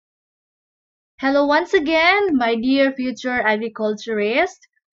Hello once again, my dear future agriculturist.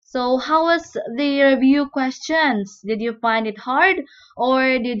 So, how was the review questions? Did you find it hard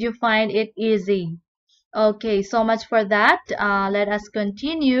or did you find it easy? Okay, so much for that. Let us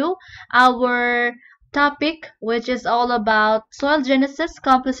continue our topic, which is all about soil genesis,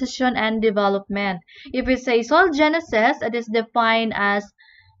 composition, and development. If we say soil genesis, it is defined as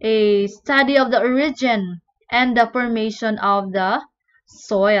a study of the origin and the formation of the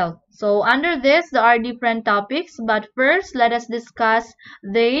soil. So under this, there are different topics, but first, let us discuss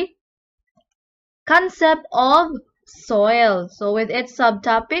the concept of soil. So with its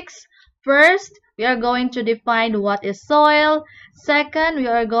subtopics, first, we are going to define what is soil. Second, we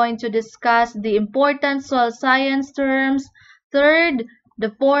are going to discuss the important soil science terms. Third,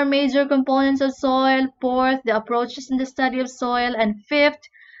 the four major components of soil. Fourth, the approaches in the study of soil. And fifth,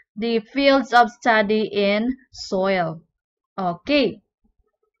 the fields of study in soil. Okay.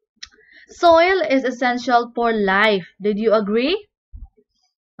 Soil is essential for life. Did you agree?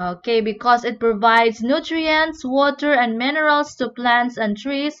 Okay, because it provides nutrients, water, and minerals to plants and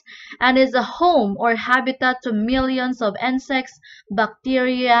trees and is a home or habitat to millions of insects,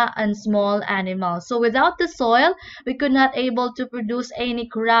 bacteria, and small animals. So without the soil, we could not able to produce any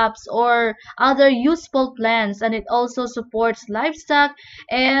crops or other useful plants, and it also supports livestock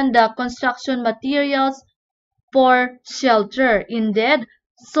and construction materials for shelter. Indeed,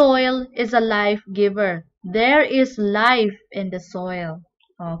 soil is a life giver. There is life in the soil.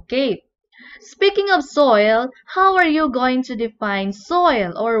 Okay. Speaking of soil, how are you going to define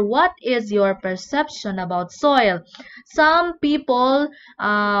soil or what is your perception about soil? Some people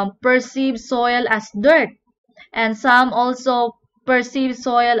perceive soil as dirt and some also perceive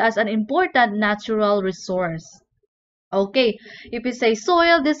soil as an important natural resource. Okay, if you say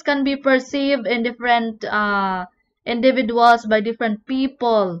soil, this can be perceived in different individuals by different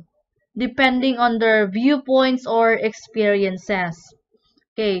people depending on their viewpoints or experiences.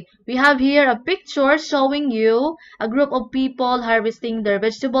 Okay, we have here a picture showing you a group of people harvesting their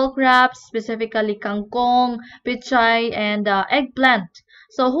vegetable crops, specifically kangkong, pichay, and eggplant.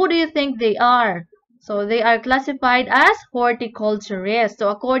 So who do you think they are? So they are classified as horticulturists. So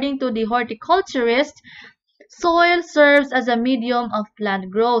according to the horticulturist, soil serves as a medium of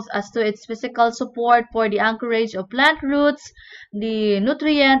plant growth as to its physical support for the anchorage of plant roots, the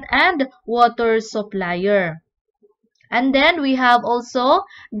nutrient and water supplier. And then we have also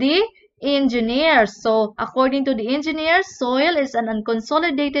the engineers. So according to the engineers, soil is an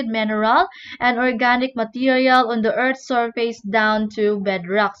unconsolidated mineral and organic material on the earth's surface down to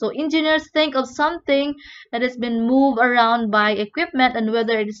bedrock. So engineers think of something that has been moved around by equipment and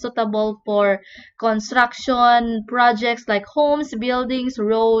whether it is suitable for construction projects like homes, buildings,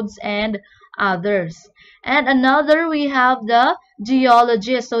 roads, and others. And another, we have the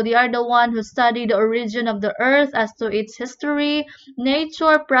geologists. So they are the one who study the origin of the earth as to its history,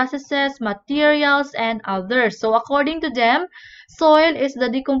 nature, processes, materials, and others. So according to them, soil is the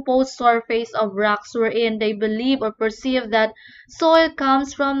decomposed surface of rocks wherein they believe or perceive that soil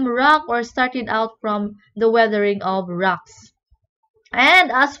comes from rock or started out from the weathering of rocks.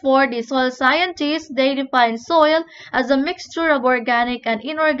 And as for the soil scientists, they define soil as a mixture of organic and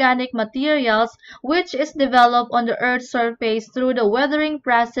inorganic materials which is developed on the Earth's surface through the weathering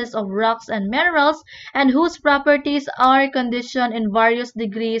process of rocks and minerals and whose properties are conditioned in various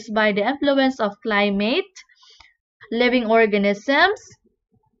degrees by the influence of climate, living organisms,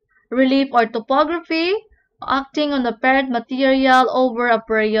 relief or topography, acting on the parent material over a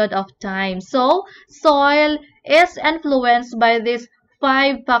period of time. So, soil is influenced by these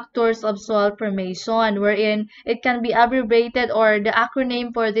five factors of soil formation, wherein it can be abbreviated or the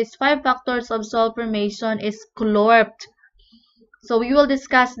acronym for these five factors of soil formation is CLORPT. So, we will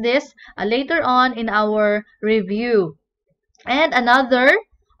discuss this later on in our review. And another,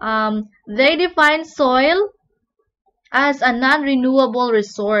 they define soil as a non-renewable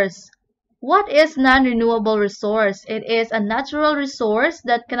resource. What is non-renewable resource? It is a natural resource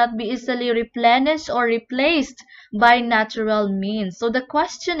that cannot be easily replenished or replaced by natural means. So the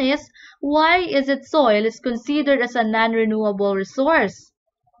question is, why is it soil is considered as a non-renewable resource?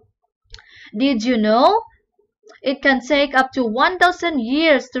 Did you know? It can take up to 1,000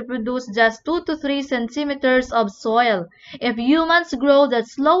 years to produce just 2 to 3 centimeters of soil. If humans grow that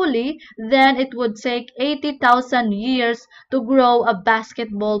slowly, then it would take 80,000 years to grow a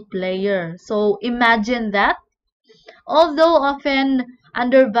basketball player. So imagine that. Although often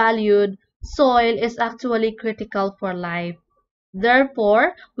undervalued, soil is actually critical for life.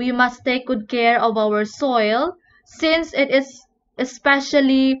 Therefore, we must take good care of our soil since it is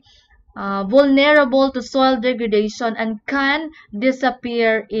especially vulnerable to soil degradation and can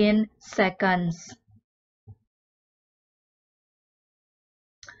disappear in seconds.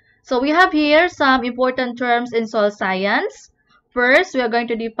 So we have here some important terms in soil science. First, we are going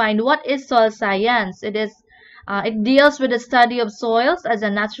to define what is soil science. It deals with the study of soils as a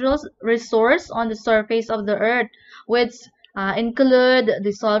natural resource on the surface of the earth, which include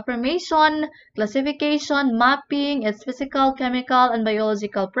the soil formation, classification, mapping, its physical, chemical, and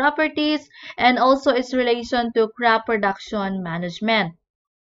biological properties, and also its relation to crop production management.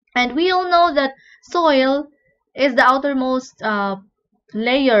 And we all know that soil is the outermost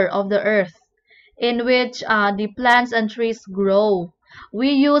layer of the earth in which the plants and trees grow. We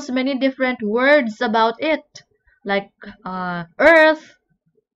use many different words about it, like earth,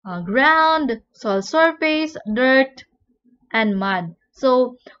 ground, soil surface, dirt, and mud.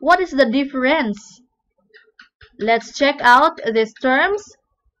 So, what is the difference? Let's check out these terms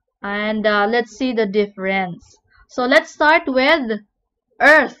and let's see the difference. So, let's start with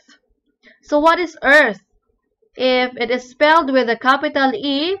earth. So, what is earth? If it is spelled with a capital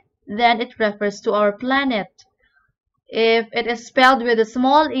E, then it refers to our planet. If it is spelled with a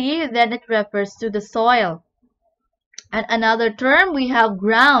small e, then it refers to the soil. And another term, we have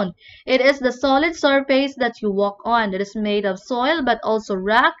ground. It is the solid surface that you walk on. It is made of soil but also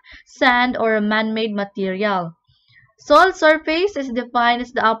rock, sand, or a man-made material. Soil surface is defined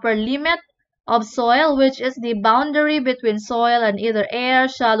as the upper limit of soil, which is the boundary between soil and either air,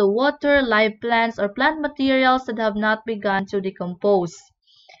 shallow water, live plants, or plant materials that have not begun to decompose.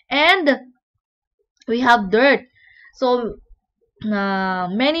 And we have dirt. So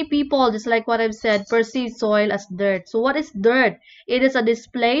many people, just like what I've said, perceive soil as dirt. So what is dirt? It is a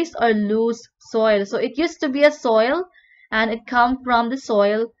displaced or loose soil. So it used to be a soil and it comes from the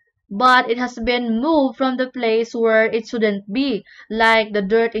soil, but it has been moved from the place where it shouldn't be, like the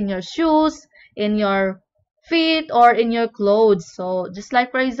dirt in your shoes, in your feet, or in your clothes. So just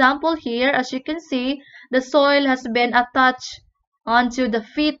like for example here, as you can see, the soil has been attached onto the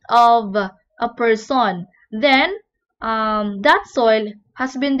feet of a person. Then that soil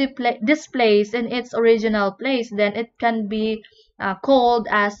has been displaced in its original place, then it can be called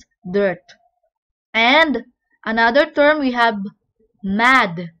as dirt. And another term we have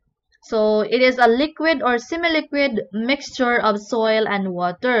mud. So it is a liquid or semi-liquid mixture of soil and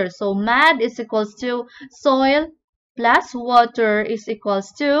water. So mud is equals to soil plus water is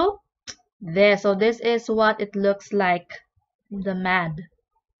equals to this. So this is what it looks like, the mud.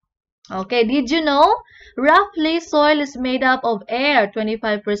 Okay, did you know? Roughly, soil is made up of air,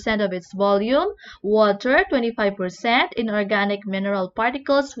 25% of its volume, water, 25%, inorganic mineral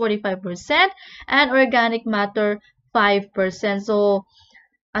particles, 45%, and organic matter, 5%. So,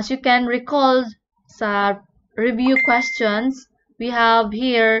 as you can recall sa review questions, we have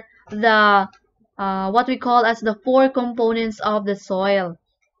here the what we call as the four components of the soil.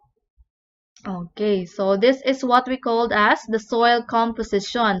 Okay, so this is what we called as the soil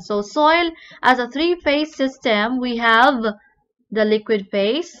composition. So soil as a three-phase system, we have the liquid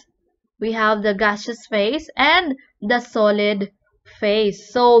phase, we have the gaseous phase, and the solid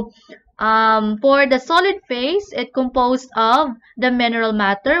phase. So for the solid phase, it composed of the mineral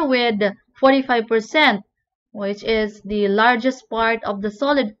matter with 45%, which is the largest part of the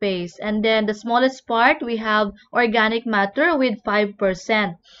solid phase. And then the smallest part, we have organic matter with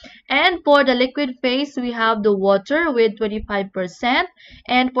 5%. And for the liquid phase, we have the water with 25%.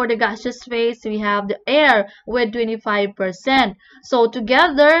 And for the gaseous phase, we have the air with 25%. So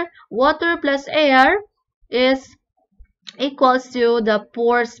together, water plus air is equals to the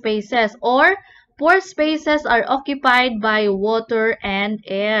pore spaces, or pore spaces are occupied by water and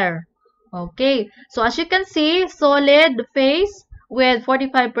air. Okay, so as you can see, solid phase with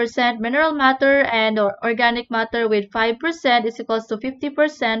 45% mineral matter and organic matter with 5% is equals to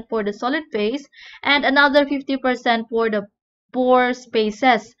 50% for the solid phase, and another 50% for the pore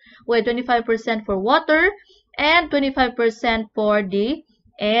spaces with 25% for water and 25% for the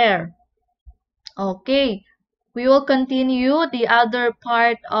air. Okay, we will continue the other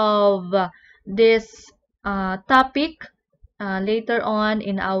part of this topic later on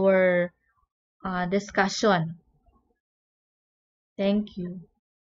in our discussion. Thank you.